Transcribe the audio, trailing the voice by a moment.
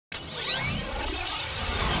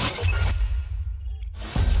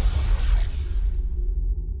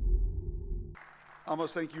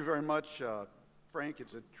Amos, thank you very much. Frank,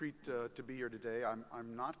 it's a treat to be here today.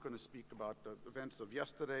 I'm not going to speak about the events of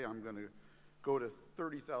yesterday. I'm going to go to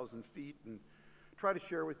 30,000 feet and try to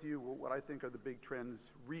share with you what I think are the big trends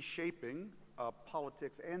reshaping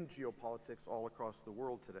politics and geopolitics all across the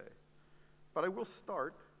world today. But I will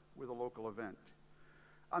start with a local event.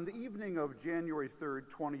 On the evening of January 3rd,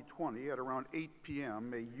 2020, at around 8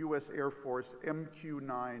 p.m., a U.S. Air Force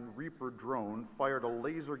MQ-9 Reaper drone fired a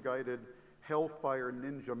laser-guided Hellfire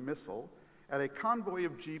Ninja missile at a convoy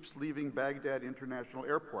of jeeps leaving Baghdad International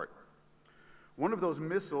Airport. One of those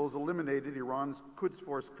missiles eliminated Iran's Quds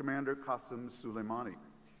Force commander Qasem Soleimani.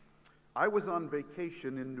 I was on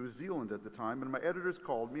vacation in New Zealand at the time, and my editors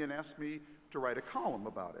called me and asked me to write a column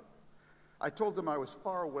about it. I told them I was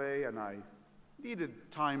far away and I needed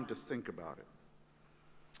time to think about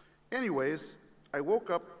it. Anyways, I woke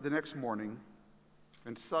up the next morning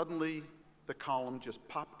and suddenly the column just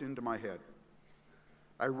popped into my head.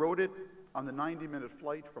 I wrote it on the 90-minute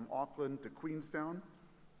flight from Auckland to Queenstown,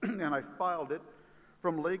 and I filed it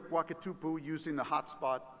from Lake Wakatupu using the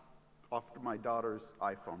hotspot off my daughter's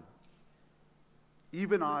iPhone.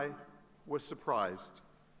 Even I was surprised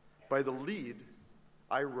by the lead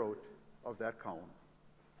I wrote of that column.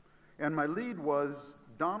 And my lead was,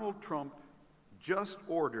 Donald Trump just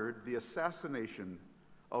ordered the assassination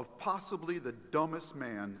of possibly the dumbest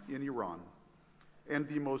man in Iran and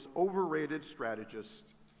the most overrated strategist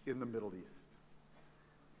in the Middle East.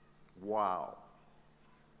 Wow.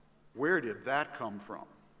 Where did that come from?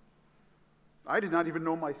 I did not even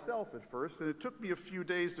know myself at first, and it took me a few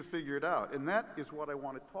days to figure it out. And that is what I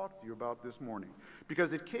want to talk to you about this morning,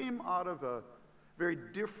 because it came out of a very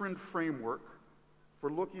different framework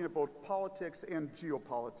for looking at both politics and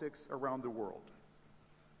geopolitics around the world.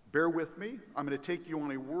 Bear with me. I'm going to take you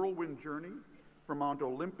on a whirlwind journey from Mount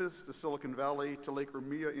Olympus to Silicon Valley to Lake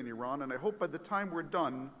Urmia in Iran, and I hope by the time we're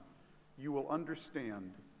done, you will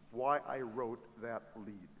understand why I wrote that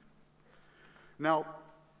lead. Now,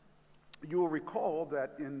 you will recall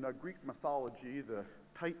that in Greek mythology, the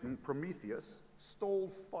Titan Prometheus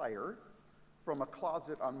stole fire from a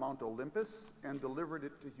closet on Mount Olympus and delivered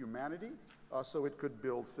it to humanity so it could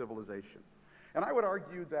build civilization. And I would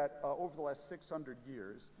argue that over the last 600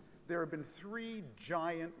 years, there have been three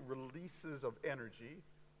giant releases of energy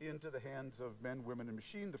into the hands of men, women, and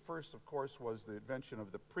machine. The first, of course, was the invention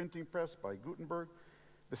of the printing press by Gutenberg.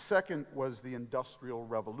 The second was the Industrial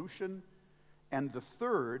Revolution. And the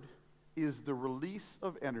third is the release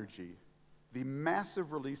of energy, the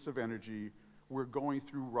massive release of energy we're going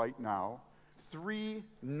through right now. Three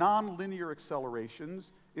nonlinear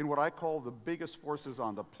accelerations in what I call the biggest forces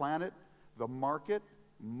on the planet: the market,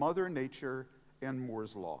 Mother Nature, and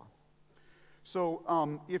Moore's Law.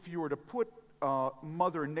 So if you were to put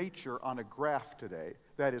Mother Nature on a graph today,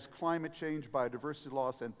 that is climate change, biodiversity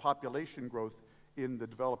loss, and population growth in the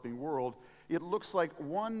developing world, it looks like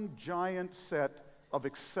one giant set of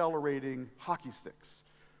accelerating hockey sticks,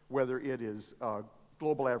 whether it is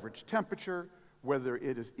global average temperature, whether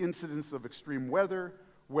it is incidence of extreme weather,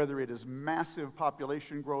 whether it is massive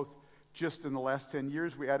population growth. Just in the last 10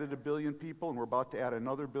 years, we added 1 billion people, and we're about to add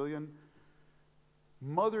another 1 billion.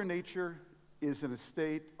 Mother Nature is in a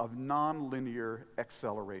state of nonlinear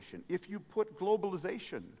acceleration. If you put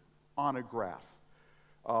globalization on a graph,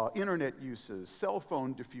 internet uses, cell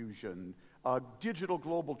phone diffusion, digital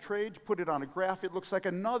global trade, put it on a graph, it looks like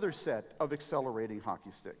another set of accelerating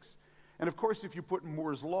hockey sticks. And of course, if you put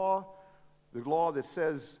Moore's Law, the law that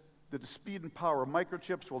says that the speed and power of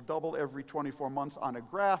microchips will double every 24 months on a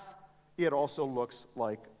graph, it also looks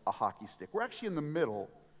like a hockey stick. We're actually in the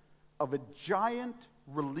middle of a giant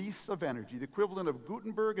release of energy, the equivalent of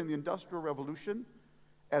Gutenberg and the Industrial Revolution,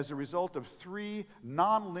 as a result of three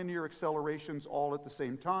nonlinear accelerations all at the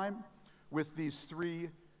same time, with these three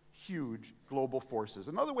huge global forces.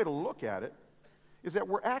 Another way to look at it is that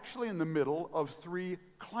we're actually in the middle of three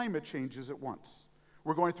climate changes at once.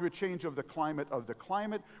 We're going through a change of the climate of the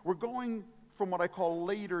climate. We're going from what I call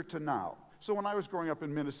later to now. So when I was growing up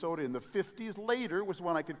in Minnesota in the 50s, later was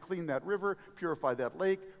when I could clean that river, purify that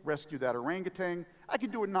lake, rescue that orangutan. I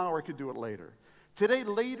could do it now or I could do it later. Today,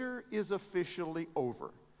 later is officially over.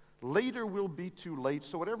 Later will be too late,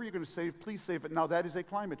 so whatever you're going to save, please save it now. That is a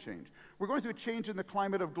climate change. We're going through a change in the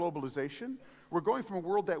climate of globalization. We're going from a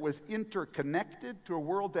world that was interconnected to a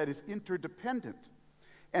world that is interdependent.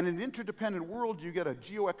 And in an interdependent world, you get a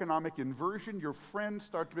geoeconomic inversion. Your friends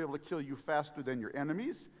start to be able to kill you faster than your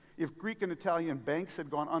enemies. If Greek and Italian banks had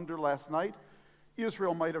gone under last night,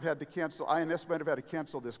 Israel might have had to cancel, INS might have had to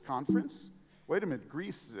cancel this conference. Wait a minute,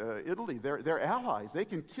 Greece, Italy, they're allies. They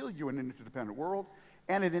can kill you in an interdependent world.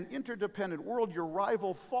 And in an interdependent world, your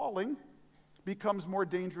rival falling becomes more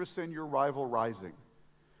dangerous than your rival rising.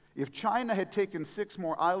 If China had taken 6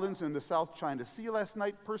 more islands in the South China Sea last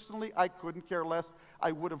night, personally, I couldn't care less.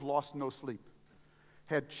 I would have lost no sleep.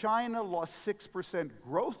 Had China lost 6%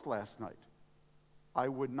 growth last night, I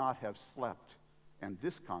would not have slept, and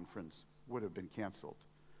this conference would have been canceled.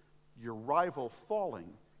 Your rival falling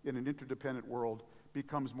in an interdependent world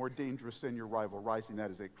becomes more dangerous than your rival rising.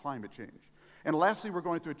 That is a climate change. And lastly, we're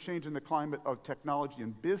going through a change in the climate of technology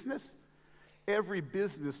and business. Every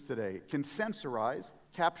business today can sensorize,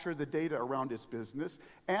 capture the data around its business,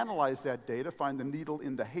 analyze that data, find the needle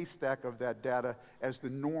in the haystack of that data as the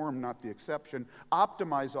norm, not the exception,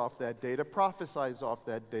 optimize off that data, prophesize off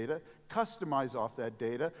that data, customize off that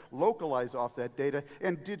data, localize off that data,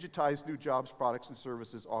 and digitize new jobs, products, and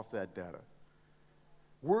services off that data.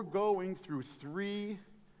 We're going through 3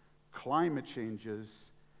 climate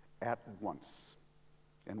changes at once.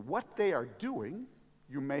 And what they are doing,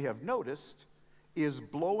 you may have noticed, is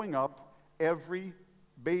blowing up every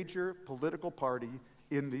major political party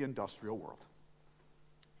in the industrial world.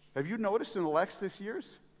 Have you noticed in the last 6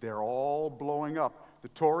 years? They're all blowing up. The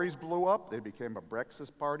Tories blew up. They became a Brexit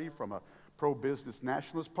party from a pro-business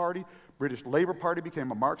nationalist party. British Labour Party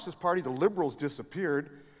became a Marxist party. The Liberals disappeared.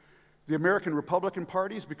 The American Republican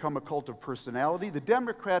Party has become a cult of personality. The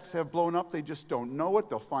Democrats have blown up. They just don't know it.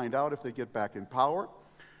 They'll find out if they get back in power.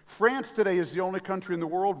 France today is the only country in the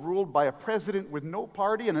world ruled by a president with no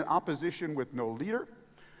party and an opposition with no leader.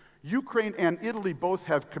 Ukraine and Italy both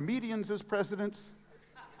have comedians as presidents.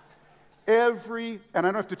 And I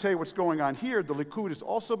don't have to tell you what's going on here, the Likud has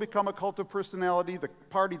also become a cult of personality. The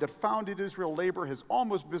party that founded Israel, Labor, has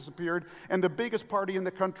almost disappeared, and the biggest party in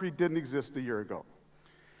the country didn't exist a year ago.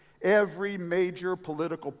 Every major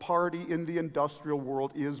political party in the industrial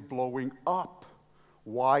world is blowing up.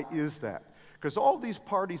 Why is that? Because all these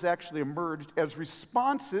parties actually emerged as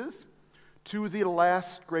responses to the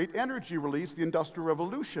last great energy release, the Industrial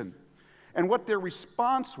Revolution. And what their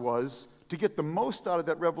response was, to get the most out of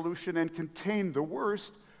that revolution and contain the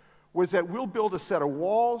worst, was that we'll build a set of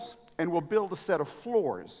walls and we'll build a set of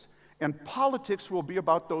floors. And politics will be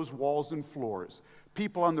about those walls and floors.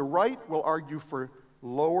 People on the right will argue for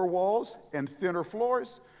lower walls and thinner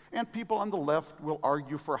floors, and people on the left will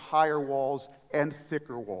argue for higher walls and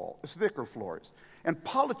thicker floors. And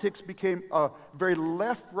politics became a very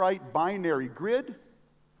left-right binary grid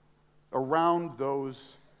around those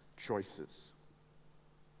choices.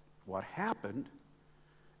 What happened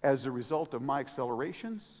as a result of my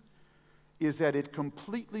accelerations is that it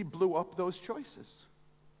completely blew up those choices,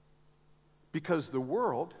 because the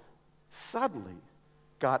world suddenly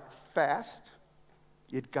got fast,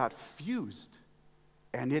 it got fused,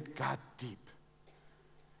 and it got deep.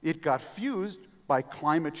 It got fused by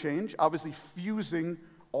climate change, obviously fusing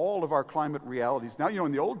all of our climate realities. Now,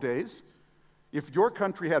 in the old days, if your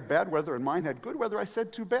country had bad weather and mine had good weather, I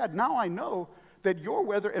said too bad. Now I know that your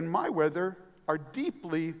weather and my weather are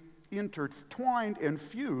deeply intertwined and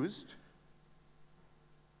fused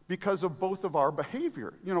because of both of our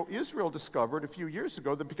behavior. Israel discovered a few years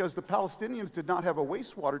ago that because the Palestinians did not have a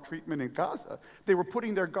wastewater treatment in Gaza, they were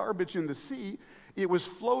putting their garbage in the sea, it was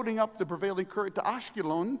floating up the prevailing current to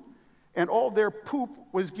Ashkelon, and all their poop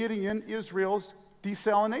was getting in Israel's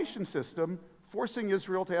desalination system, forcing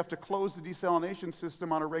Israel to have to close the desalination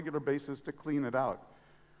system on a regular basis to clean it out.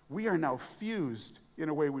 We are now fused in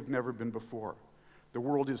a way we've never been before. The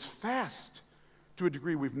world is fast to a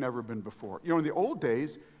degree we've never been before. In the old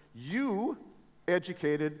days, you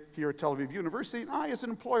educated here at Tel Aviv University, and I, as an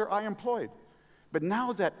employer, I employed. But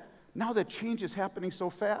now that change is happening so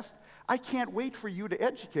fast, I can't wait for you to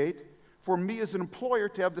educate, for me as an employer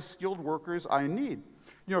to have the skilled workers I need.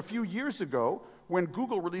 A few years ago, when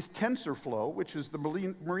Google released TensorFlow, which is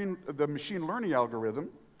the machine learning algorithm,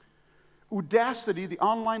 Udacity, the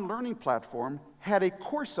online learning platform, had a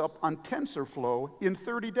course up on TensorFlow in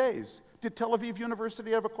 30 days. Did Tel Aviv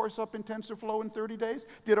University have a course up in TensorFlow in 30 days?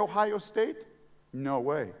 Did Ohio State? No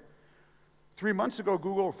way. 4 months ago,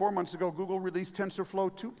 Google released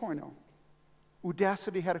TensorFlow 2.0.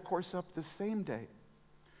 Udacity had a course up the same day.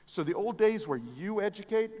 So the old days where you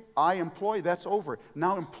educate, I employ, that's over.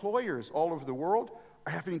 Now employers all over the world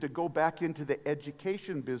are having to go back into the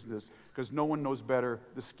education business because no one knows better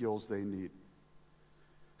the skills they need.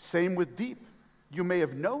 Same with deep. You may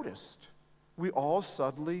have noticed we all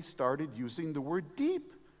suddenly started using the word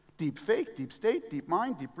deep. Deep fake, deep state, deep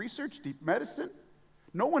mind, deep research, deep medicine.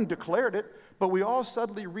 No one declared it, but we all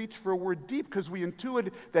suddenly reached for a word deep because we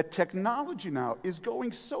intuited that technology now is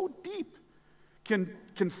going so deep, can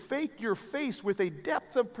fake your face with a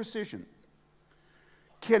depth of precision.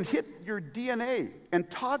 can hit your DNA and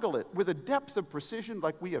toggle it with a depth of precision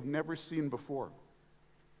like we have never seen before.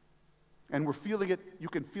 And we're feeling it, you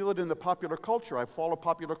can feel it in the popular culture. I follow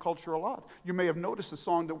popular culture a lot. You may have noticed a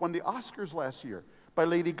song that won the Oscars last year by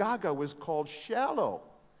Lady Gaga was called Shallow.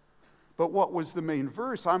 But what was the main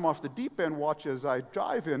verse? I'm off the deep end, watch as I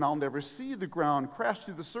dive in. I'll never see the ground crash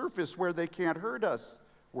through the surface where they can't hurt us.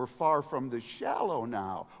 We're far from the shallow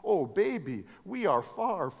now. Oh, baby, we are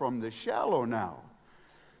far from the shallow now.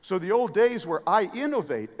 So the old days where I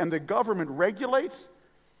innovate and the government regulates,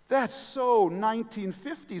 that's so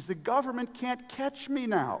 1950s. The government can't catch me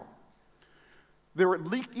now. There were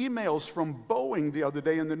leaked emails from Boeing the other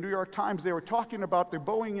day in the New York Times. They were talking about, the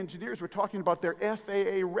Boeing engineers were talking about their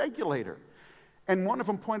FAA regulator. And one of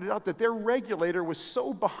them pointed out that their regulator was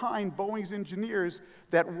so behind Boeing's engineers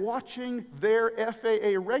that watching their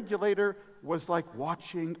FAA regulator was like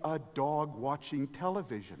watching a dog watching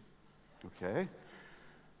television. Okay?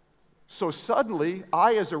 So suddenly,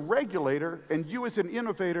 I as a regulator and you as an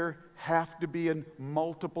innovator have to be in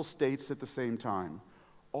multiple states at the same time.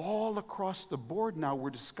 All across the board now, we're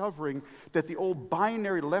discovering that the old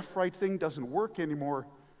binary left-right thing doesn't work anymore.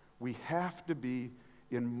 We have to be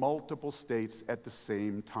in multiple states at the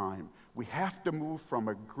same time. We have to move from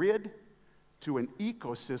a grid to an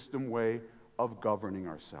ecosystem way of governing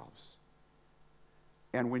ourselves.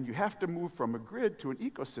 And when you have to move from a grid to an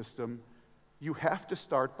ecosystem, you have to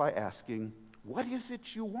start by asking, what is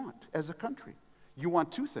it you want as a country? You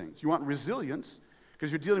want two things. You want resilience,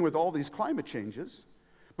 because you're dealing with all these climate changes,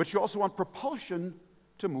 but you also want propulsion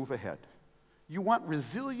to move ahead. You want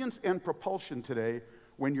resilience and propulsion today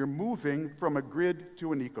when you're moving from a grid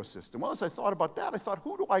to an ecosystem. Well, as I thought about that, I thought,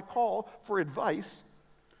 who do I call for advice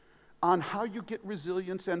on how you get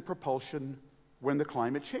resilience and propulsion when the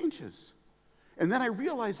climate changes? And then I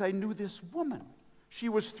realized I knew this woman. She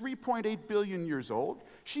was 3.8 billion years old.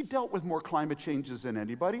 She dealt with more climate changes than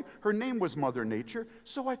anybody. Her name was Mother Nature,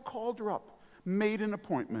 so I called her up, made an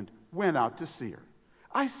appointment, went out to see her.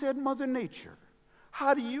 I said, Mother Nature,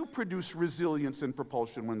 how do you produce resilience and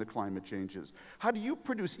propulsion when the climate changes? How do you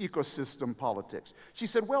produce ecosystem politics? She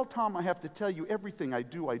said, well, Tom, I have to tell you, everything I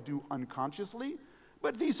do unconsciously,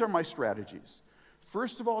 but these are my strategies.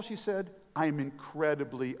 First of all, she said, I'm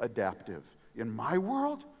incredibly adaptive. In my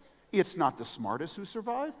world, it's not the smartest who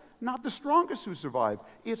survive, not the strongest who survive.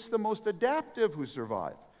 It's the most adaptive who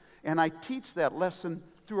survive. And I teach that lesson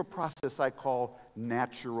through a process I call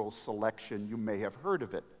natural selection. You may have heard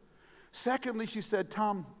of it. Secondly, she said,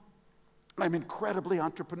 Tom, I'm incredibly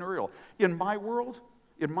entrepreneurial. In my world,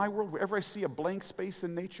 wherever I see a blank space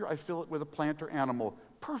in nature, I fill it with a plant or animal,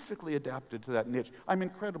 perfectly adapted to that niche. I'm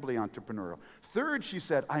incredibly entrepreneurial. Third, she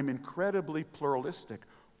said, I'm incredibly pluralistic.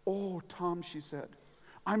 Oh, Tom, she said,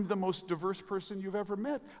 I'm the most diverse person you've ever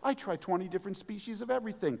met. I try 20 different species of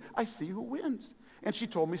everything. I see who wins. And she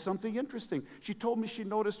told me something interesting. She told me she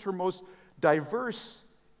noticed her most diverse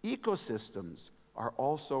ecosystems are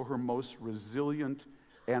also her most resilient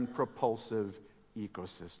and propulsive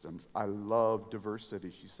ecosystems. I love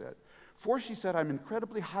diversity, she said. Fourth, she said, I'm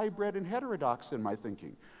incredibly hybrid and heterodox in my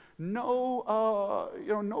thinking. No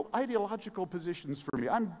ideological positions for me.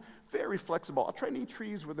 I'm very flexible. I'll try any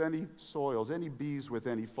trees with any soils, any bees with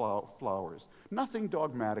any flowers. Nothing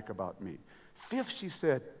dogmatic about me. Fifth, she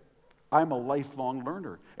said, I'm a lifelong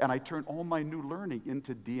learner, and I turn all my new learning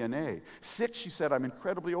into DNA. Sixth, she said, I'm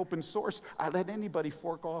incredibly open source. I let anybody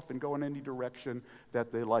fork off and go in any direction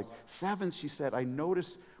that they like. Seventh, she said, I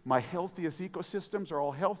notice my healthiest ecosystems are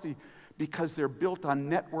all healthy because they're built on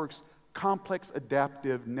networks, complex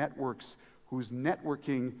adaptive networks whose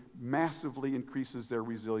networking massively increases their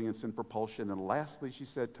resilience and propulsion. And lastly, she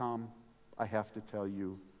said, Tom, I have to tell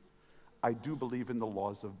you, I do believe in the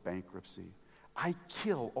laws of bankruptcy. I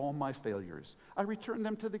kill all my failures. I return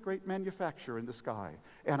them to the great manufacturer in the sky,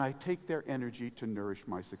 and I take their energy to nourish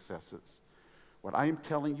my successes. What I am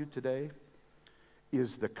telling you today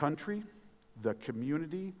is the country, the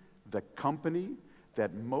community, the company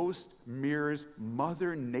that most mirrors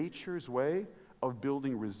Mother Nature's way of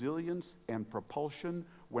building resilience and propulsion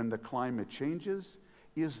when the climate changes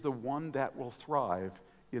is the one that will thrive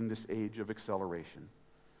in this age of acceleration.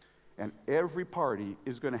 And every party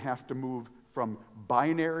is going to have to move from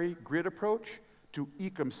binary grid approach to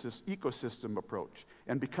ecosystem approach.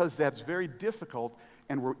 And because that's very difficult,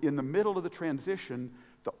 and we're in the middle of the transition,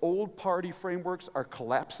 the old party frameworks are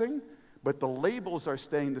collapsing, but the labels are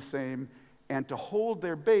staying the same, and to hold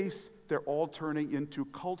their base, they're all turning into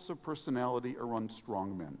cults of personality around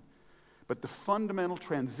strongmen. But the fundamental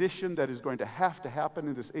transition that is going to happen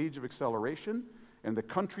in this age of acceleration, and the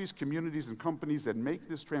countries, communities, and companies that make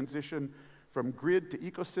this transition from grid to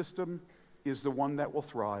ecosystem is the one that will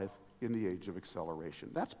thrive in the age of acceleration.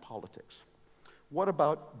 That's politics. What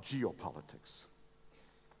about geopolitics?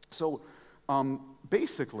 So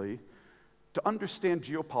basically, to understand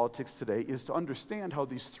geopolitics today is to understand how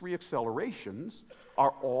these three accelerations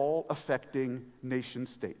are all affecting nation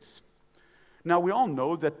states. Now, we all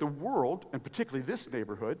know that the world, and particularly this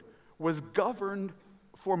neighborhood, was governed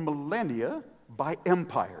for millennia by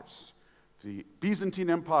empires. The Byzantine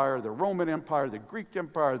Empire, the Roman Empire, the Greek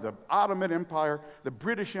Empire, the Ottoman Empire, the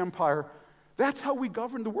British Empire. That's how we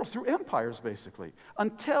governed the world, through empires, basically.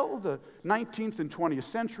 Until the 19th and 20th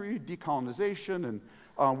century, decolonization and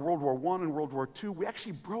World War I and World War II, we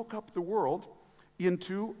actually broke up the world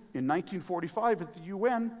into, in 1945 at the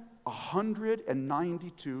UN,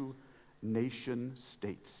 192 nation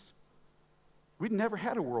states. We'd never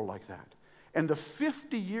had a world like that. And the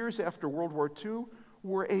 50 years after World War II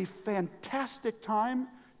were a fantastic time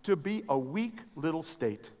to be a weak little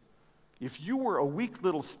state. If you were a weak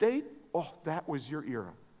little state, oh, that was your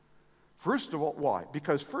era. First of all, why?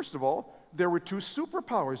 Because first of all, there were two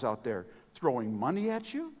superpowers out there throwing money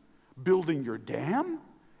at you, building your dam,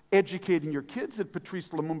 educating your kids at Patrice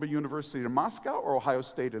Lumumba University in Moscow or Ohio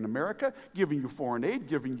State in America, giving you foreign aid,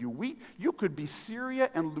 giving you wheat. You could be Syria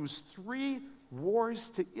and lose 3 wars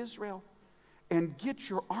to Israel and get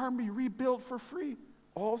your army rebuilt for free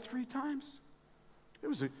all 3 times.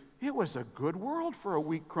 It was a good world for a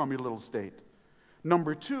weak, crummy little state.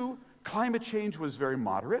 Number 2, climate change was very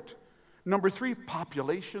moderate. Number 3,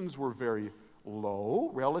 populations were very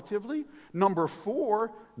low, relatively. Number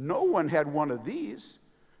 4, no one had one of these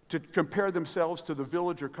to compare themselves to the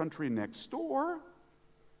village or country next door.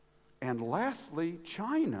 And lastly,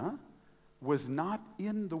 China was not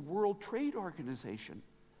in the World Trade Organization.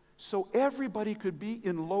 So everybody could be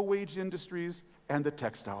in low-wage industries and the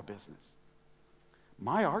textile business.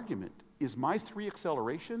 My argument is my 3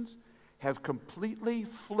 accelerations have completely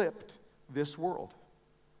flipped this world.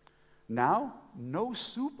 Now, no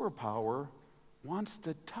superpower wants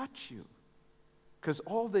to touch you because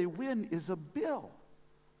all they win is a bill.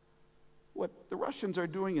 What the Russians are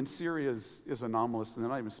doing in Syria is anomalous, and they're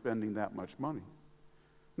not even spending that much money.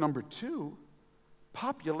 Number 2,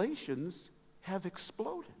 populations have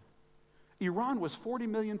exploded. Iran was 40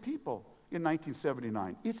 million people in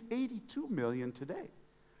 1979. It's 82 million today.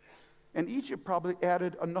 And Egypt probably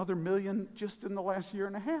added another million just in the last year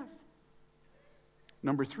and a half.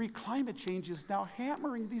 Number 3, climate change is now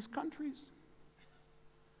hammering these countries.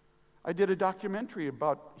 I did a documentary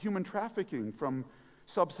about human trafficking from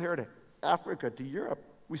sub-Saharan Africa to Europe.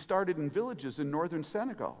 We started in villages in northern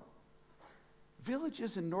Senegal.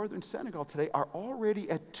 Villages in northern Senegal today are already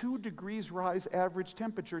at 2 degrees rise average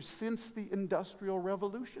temperature since the Industrial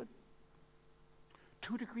Revolution.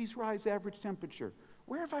 2 degrees rise average temperature.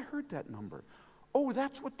 Where have I heard that number? Oh,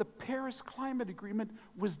 that's what the Paris Climate Agreement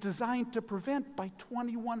was designed to prevent by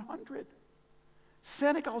 2100.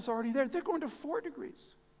 Senegal's already there. They're going to 4 degrees.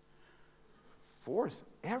 Fourth,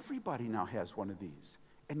 everybody now has one of these.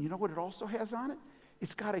 And you know what it also has on it?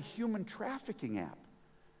 It's got a human trafficking app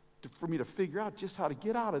for me to figure out just how to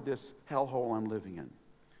get out of this hellhole I'm living in.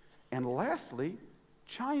 And lastly,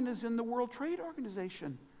 China's in the World Trade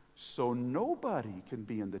Organization, so nobody can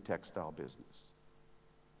be in the textile business.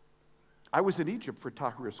 I was in Egypt for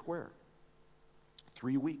Tahrir Square.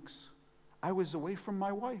 3 weeks. I was away from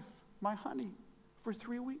my wife, my honey, for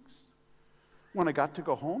 3 weeks. When I got to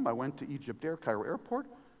go home, I went to Egypt Air, Cairo Airport.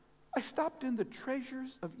 I stopped in the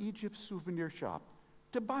Treasures of Egypt souvenir shop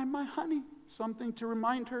to buy my honey, something to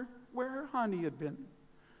remind her where her honey had been.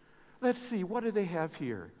 Let's see, what do they have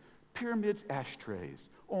here? Pyramids, ashtrays.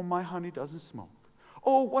 Oh, my honey doesn't smoke.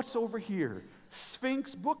 Oh, what's over here?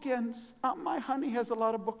 Sphinx bookends. My honey has a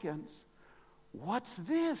lot of bookends. What's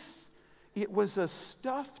this? It was a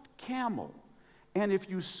stuffed camel, and if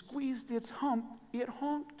you squeezed its hump, it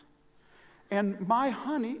honked. And my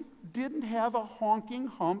honey didn't have a honking,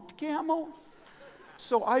 humped camel.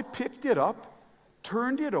 So I picked it up,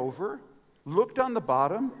 turned it over, looked on the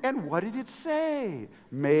bottom, and what did it say?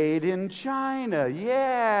 Made in China.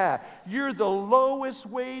 Yeah, you're the lowest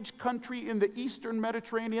wage country in the Eastern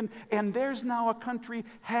Mediterranean, and there's now a country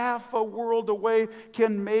half a world away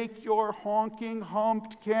can make your honking,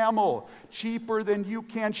 humped camel cheaper than you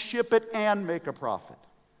can ship it and make a profit.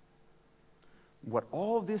 What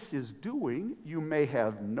all this is doing, you may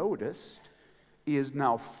have noticed, is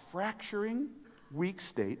now fracturing weak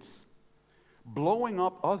states, blowing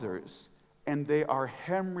up others, and they are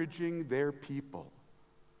hemorrhaging their people.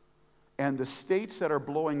 And the states that are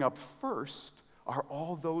blowing up first are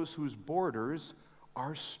all those whose borders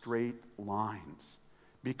are straight lines,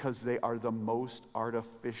 because they are the most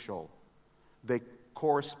artificial. They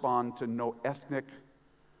correspond to no ethnic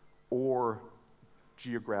or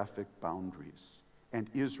geographic boundaries. And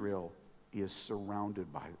Israel is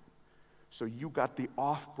surrounded by it. So you got the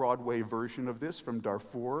off-Broadway version of this from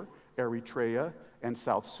Darfur, Eritrea, and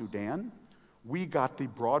South Sudan. We got the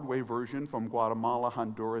Broadway version from Guatemala,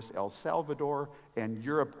 Honduras, El Salvador, and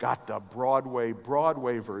Europe got the Broadway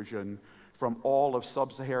version from all of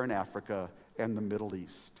sub-Saharan Africa and the Middle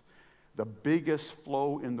East. The biggest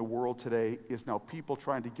flow in the world today is now people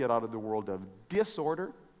trying to get out of the world of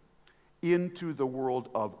disorder into the world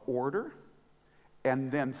of order,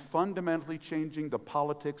 and then fundamentally changing the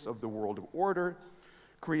politics of the world of order,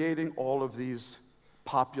 creating all of these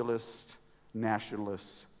populist,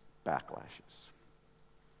 nationalist backlashes.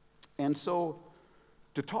 And so,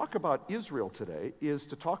 to talk about Israel today is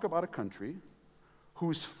to talk about a country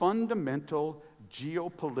whose fundamental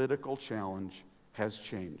geopolitical challenge has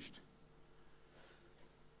changed.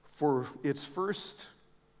 For its first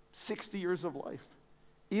 60 years of life,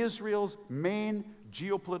 Israel's main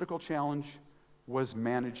geopolitical challenge was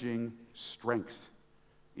managing strength,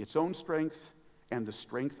 its own strength and the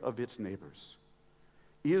strength of its neighbors.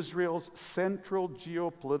 Israel's central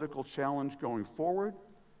geopolitical challenge going forward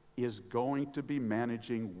is going to be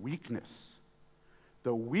managing weakness,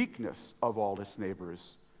 the weakness of all its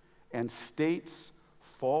neighbors, and states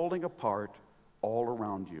falling apart all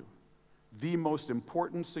around you. The most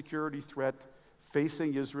important security threat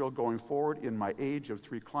facing Israel going forward in my age of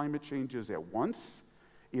 3 climate changes at once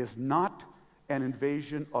is not an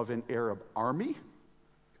invasion of an Arab army.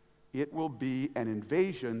 It will be an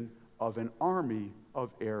invasion of an army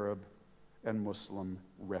of Arab and Muslim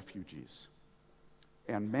refugees.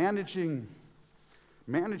 And managing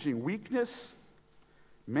weakness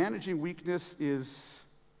is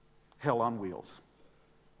hell on wheels.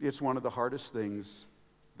 It's one of the hardest things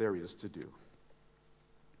there is to do.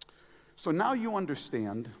 So now you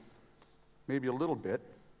understand, maybe a little bit,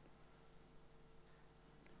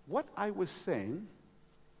 what I was saying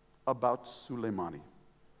about Soleimani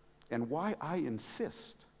and why I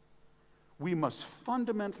insist we must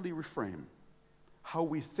fundamentally reframe how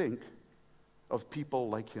we think of people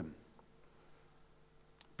like him.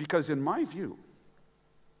 Because in my view,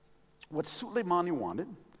 what Soleimani wanted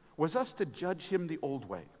was us to judge him the old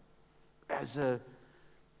way, as a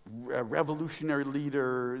revolutionary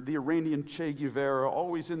leader, the Iranian Che Guevara,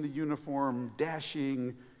 always in the uniform,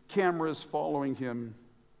 dashing, cameras following him,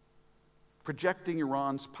 projecting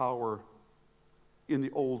Iran's power in the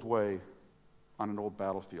old way on an old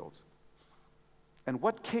battlefield. And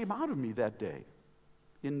what came out of me that day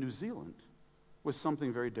in New Zealand was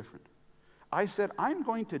something very different. I said, I'm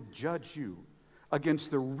going to judge you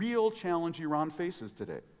against the real challenge Iran faces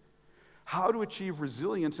today. How to achieve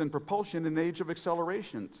resilience and propulsion in an age of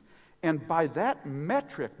accelerations. And by that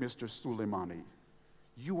metric, Mr. Soleimani,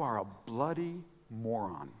 you are a bloody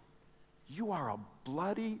moron. You are a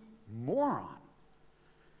bloody moron.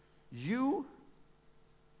 You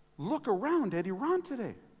look around at Iran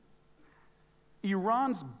today.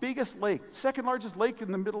 Iran's biggest lake, second largest lake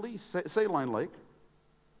in the Middle East, Saline Lake,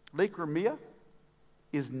 Lake Ramia,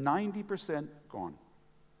 is 90% gone.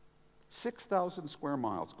 6,000 square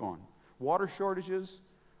miles gone. Water shortages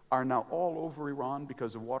are now all over Iran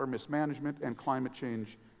because of water mismanagement and climate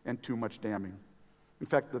change and too much damming. In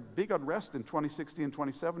fact, the big unrest in 2016 and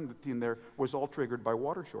 2017 there was all triggered by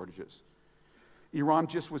water shortages. Iran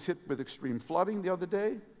just was hit with extreme flooding the other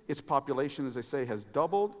day. Its population, as I say, has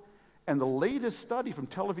doubled. And the latest study from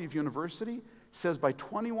Tel Aviv University says by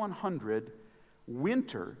 2100,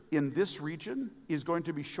 winter in this region is going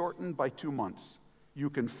to be shortened by 2 months. You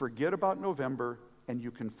can forget about November and you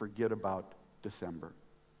can forget about December.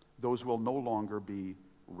 Those will no longer be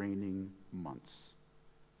raining months.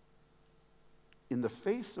 In the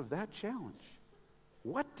face of that challenge,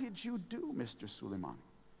 what did you do, Mr. Soleimani?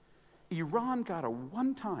 Iran got a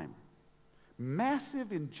one-time,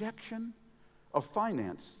 massive injection of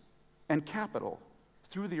finance and capital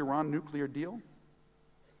through the Iran nuclear deal.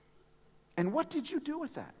 And what did you do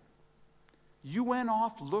with that? You went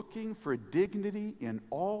off looking for dignity in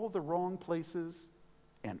all the wrong places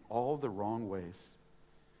and all the wrong ways.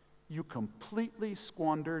 You completely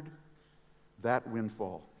squandered that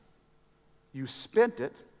windfall. You spent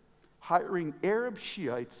it hiring Arab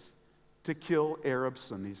Shiites to kill Arab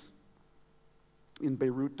Sunnis in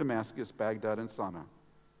Beirut, Damascus, Baghdad, and Sana'a.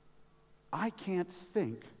 I can't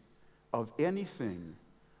think of anything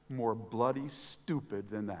more bloody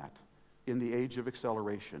stupid than that in the age of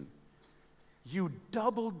acceleration. You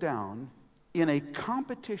doubled down in a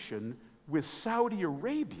competition with Saudi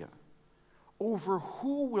Arabia over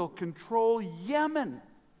who will control Yemen.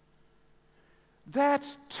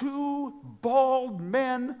 That's two bald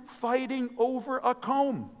men fighting over a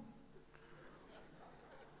comb.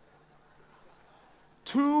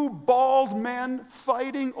 Two bald men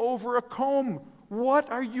fighting over a comb.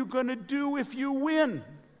 What are you going to do if you win?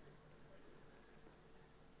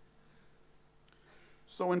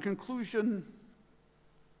 So in conclusion,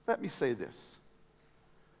 let me say this.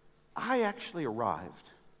 I actually arrived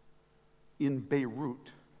in Beirut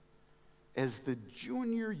as the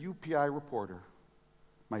junior UPI reporter,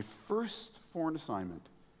 my first foreign assignment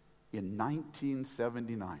in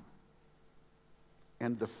 1979.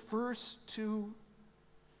 And the first two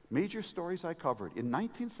major stories I covered in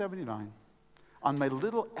 1979 on my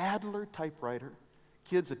little Adler typewriter.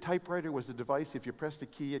 Kids, a typewriter was a device, if you pressed a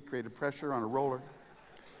key, it created pressure on a roller.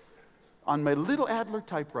 On my little Adler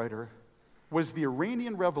typewriter was the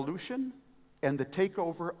Iranian Revolution and the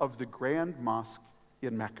takeover of the Grand Mosque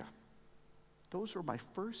in Mecca. Those were my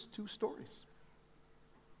first two stories.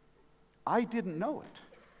 I didn't know it,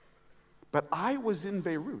 but I was in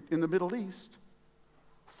Beirut, in the Middle East,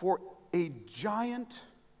 for a giant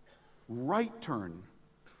right turn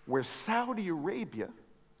where Saudi Arabia,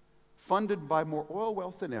 funded by more oil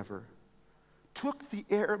wealth than ever, took the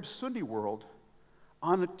Arab Sunni world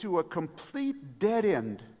onto a complete dead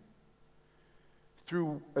end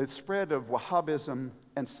through a spread of Wahhabism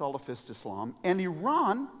and Salafist Islam, and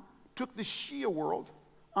Iran took the Shia world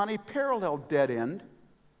on a parallel dead end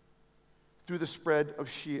through the spread of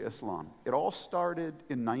Shia Islam. It all started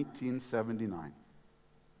in 1979.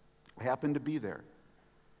 I happened to be there.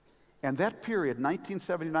 And that period,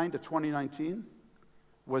 1979 to 2019,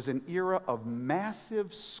 was an era of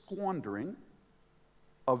massive squandering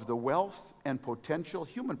of the wealth and potential,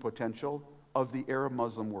 human potential, of the Arab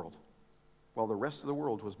Muslim world, while the rest of the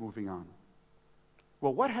world was moving on.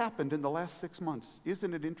 Well, what happened in the last 6 months?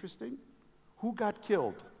 Isn't it interesting? Who got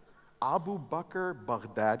killed? Abu Bakr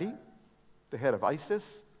Baghdadi, the head of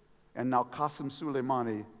ISIS, and now Qasem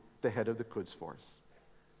Soleimani, the head of the Quds Force.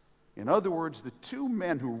 In other words, the two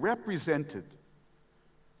men who represented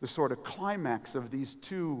the sort of climax of these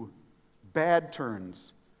two bad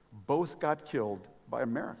turns both got killed by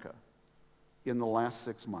America in the last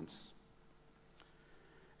 6 months.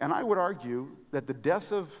 And I would argue that the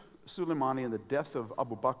death of Soleimani and the death of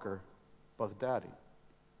Abu Bakr Baghdadi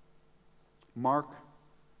mark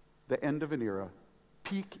the end of an era,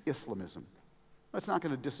 peak Islamism. It's not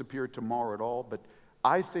going to disappear tomorrow at all, but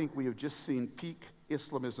I think we have just seen peak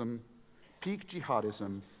Islamism, peak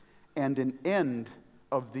jihadism, and an end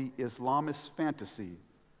of the Islamist fantasy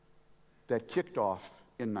that kicked off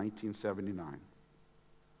in 1979.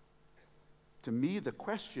 To me, the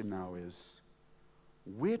question now is,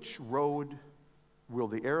 which road will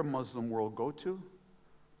the Arab Muslim world go to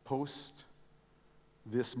post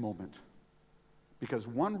this moment? Because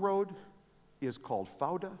one road is called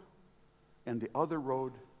Fauda, and the other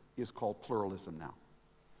road is called pluralism now.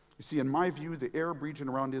 You see, in my view, the Arab region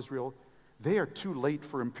around Israel, they are too late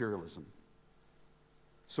for imperialism.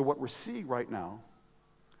 So what we're seeing right now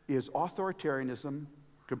is authoritarianism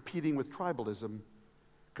competing with tribalism,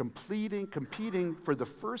 competing for the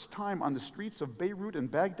first time on the streets of Beirut and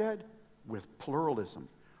Baghdad with pluralism.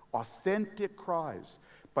 Authentic cries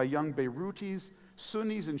by young Beirutis,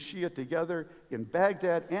 Sunnis and Shia together in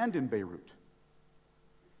Baghdad and in Beirut,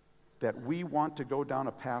 that we want to go down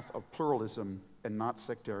a path of pluralism and not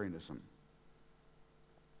sectarianism.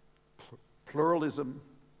 Pluralism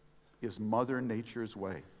is Mother Nature's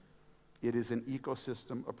way. It is an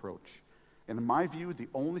ecosystem approach. And in my view, the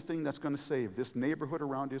only thing that's going to save this neighborhood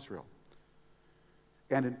around Israel,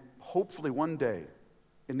 and hopefully one day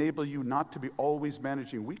enable you not to be always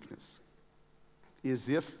managing weakness, is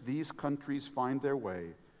if these countries find their way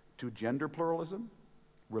to gender pluralism,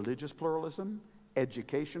 religious pluralism,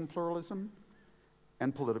 education pluralism,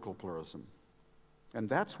 and political pluralism. And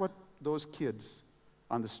that's what those kids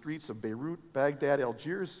on the streets of Beirut, Baghdad,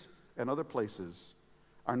 Algiers, and other places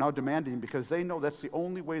are now demanding, because they know that's the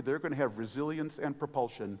only way they're going to have resilience and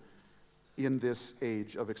propulsion in this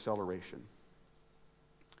age of acceleration.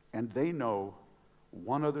 And they know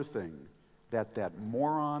one other thing, that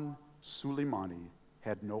moron Soleimani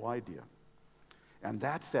had no idea. And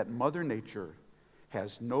that's that Mother Nature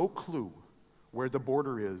has no clue where the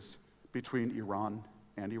border is between Iran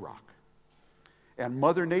and Iraq. And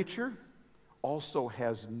Mother Nature also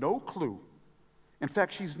has no clue, in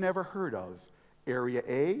fact, she's never heard of Area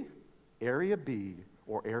A, Area B,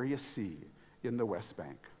 or Area C in the West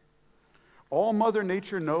Bank. All Mother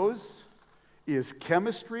Nature knows is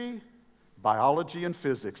chemistry, biology, and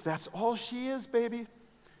physics. That's all she is, baby.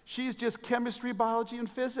 She's just chemistry, biology, and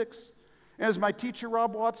physics. And as my teacher,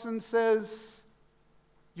 Rob Watson, says,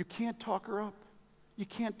 you can't talk her up. You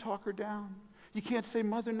can't talk her down. You can't say,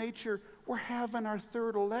 Mother Nature, we're having our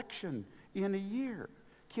third election in a year.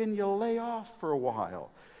 Can you lay off for a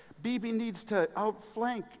while? Bibi needs to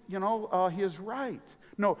outflank, his right.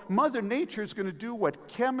 No, Mother Nature is going to do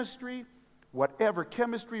whatever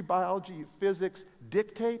chemistry, biology, physics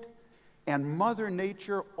dictate, and Mother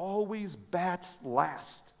Nature always bats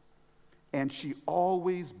last. And she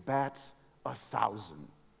always bats 1,000.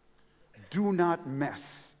 Do not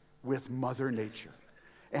mess with Mother Nature.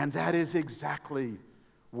 And that is exactly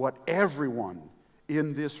what everyone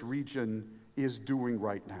in this region is doing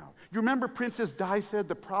right now. You remember Princess Di said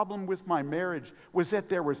the problem with my marriage was that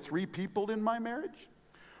there were 3 people in my marriage?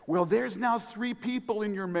 Well, there's now 3 people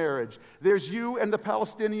in your marriage. There's you and the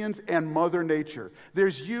Palestinians and Mother Nature.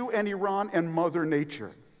 There's you and Iran and Mother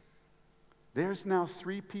Nature. There's now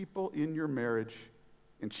 3 people in your marriage,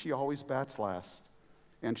 and she always bats last,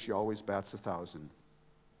 and she always bats 1,000.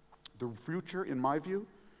 The future, in my view,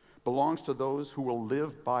 belongs to those who will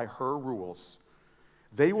live by her rules.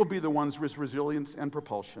 They will be the ones with resilience and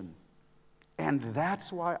propulsion. And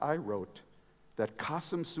that's why I wrote that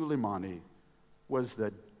Qasem Soleimani was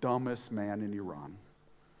the dumbest man in Iran.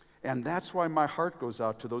 And that's why my heart goes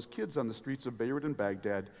out to those kids on the streets of Beirut and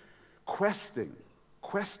Baghdad questing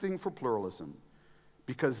for pluralism,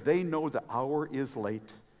 because they know the hour is late.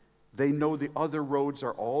 They know the other roads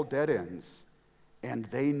are all dead ends. And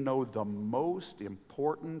they know the most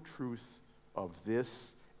important truth of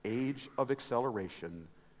this age of acceleration.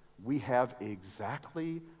 We have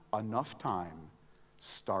exactly enough time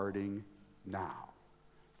starting now.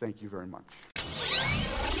 Thank you very much.